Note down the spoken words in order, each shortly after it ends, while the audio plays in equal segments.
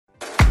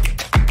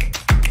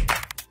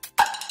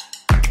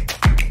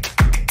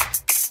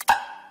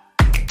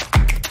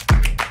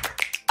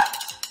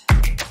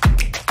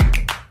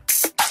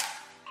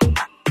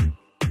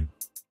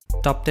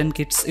Top 10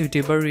 Kids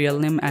YouTuber real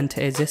name and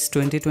ages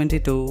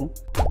 2022.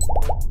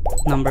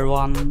 Number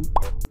 1.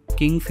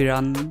 King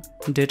Ferran.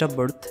 Date of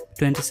birth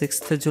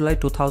 26th July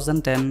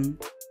 2010.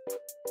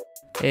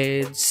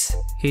 Age,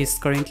 he is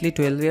currently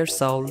 12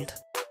 years old.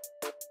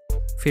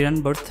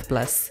 Ferran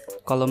birthplace,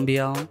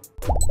 Colombia.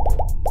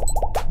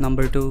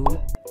 Number 2.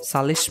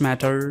 Salish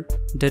Matter.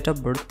 Date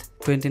of birth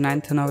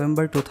 29th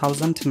November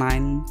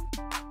 2009.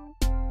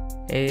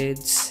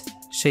 Age,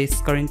 she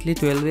is currently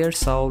 12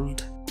 years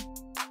old.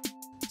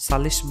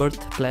 Salish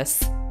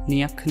birthplace,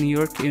 Nyack, New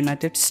York,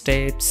 United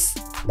States.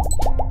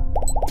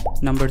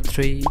 Number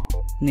 3.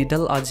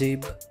 Nidal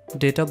Ajib.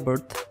 Date of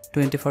birth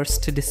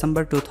 21st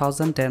December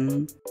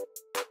 2010.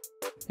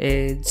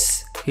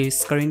 Age, he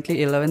is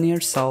currently 11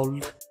 years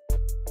old.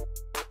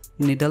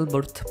 Nidal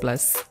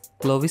birthplace,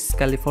 Clovis,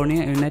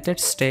 California, United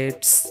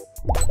States.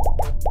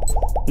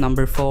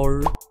 Number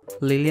 4.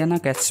 Lilliana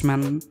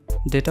Ketchman.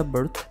 Date of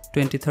birth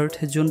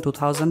 23rd June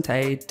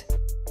 2008.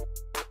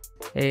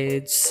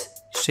 Age,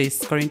 she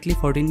is currently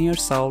 14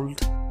 years old.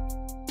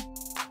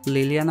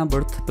 Lilliana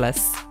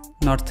birthplace,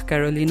 North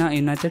Carolina,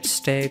 United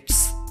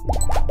States.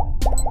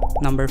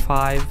 Number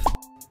 5.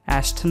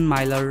 Ashton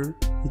Myler.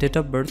 Date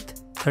of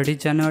birth 30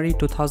 January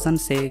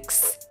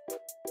 2006.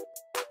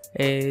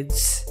 Age,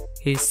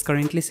 he is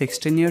currently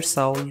 16 years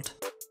old.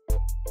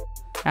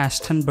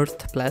 Ashton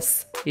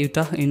birthplace,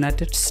 Utah,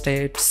 United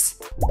States.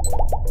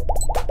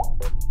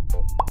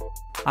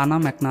 Anna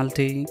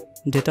McNulty.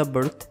 Date of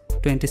birth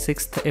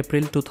 26th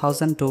April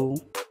 2002.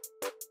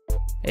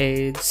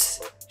 Age,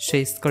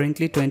 she is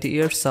currently 20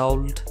 years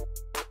old.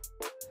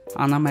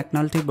 Anna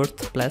McNulty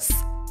birthplace,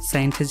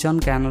 Saint John,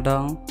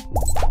 Canada.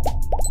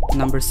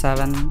 Number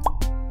 7.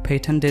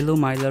 Payton Delu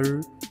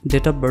Myler.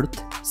 Date of birth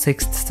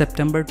 6th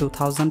September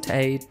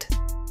 2008.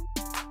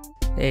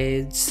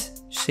 Age,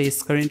 she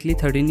is currently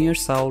 13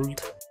 years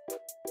old.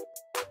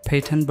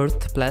 Payton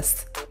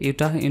birthplace,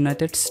 Utah,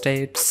 United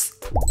States.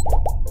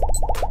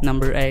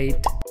 Number 8.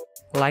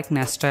 Like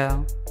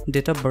Nasta.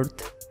 Date of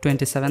birth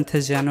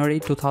 27th January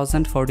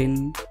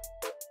 2014.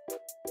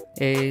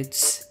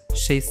 Age,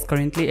 she is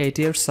currently 8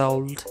 years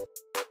old.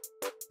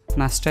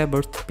 Nasta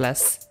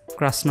birthplace,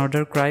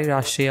 Krasnodar Krai,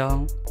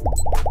 Russia.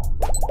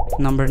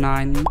 Number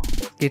 9.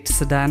 Kids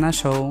Diana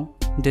Show.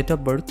 Date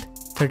of birth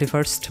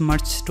 31st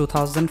March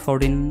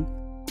 2014.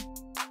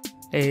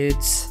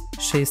 Age,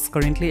 she is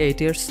currently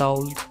 8 years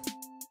old.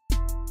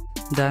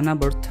 Diana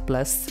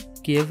birthplace,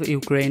 Kiev,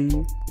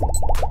 Ukraine.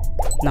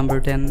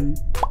 Number 10.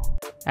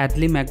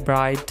 Adley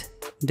McBride.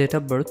 Date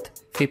of birth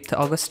 5th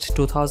August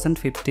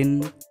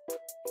 2015.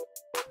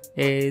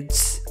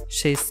 Age,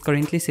 she is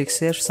currently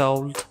 6 years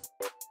old.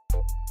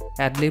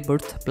 Adley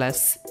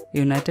birthplace,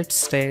 United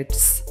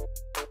States.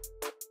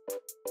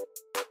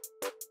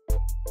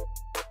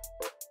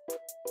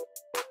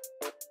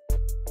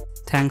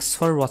 Thanks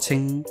for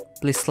watching.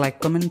 Please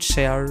like, comment,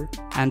 share,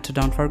 and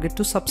don't forget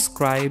to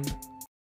subscribe.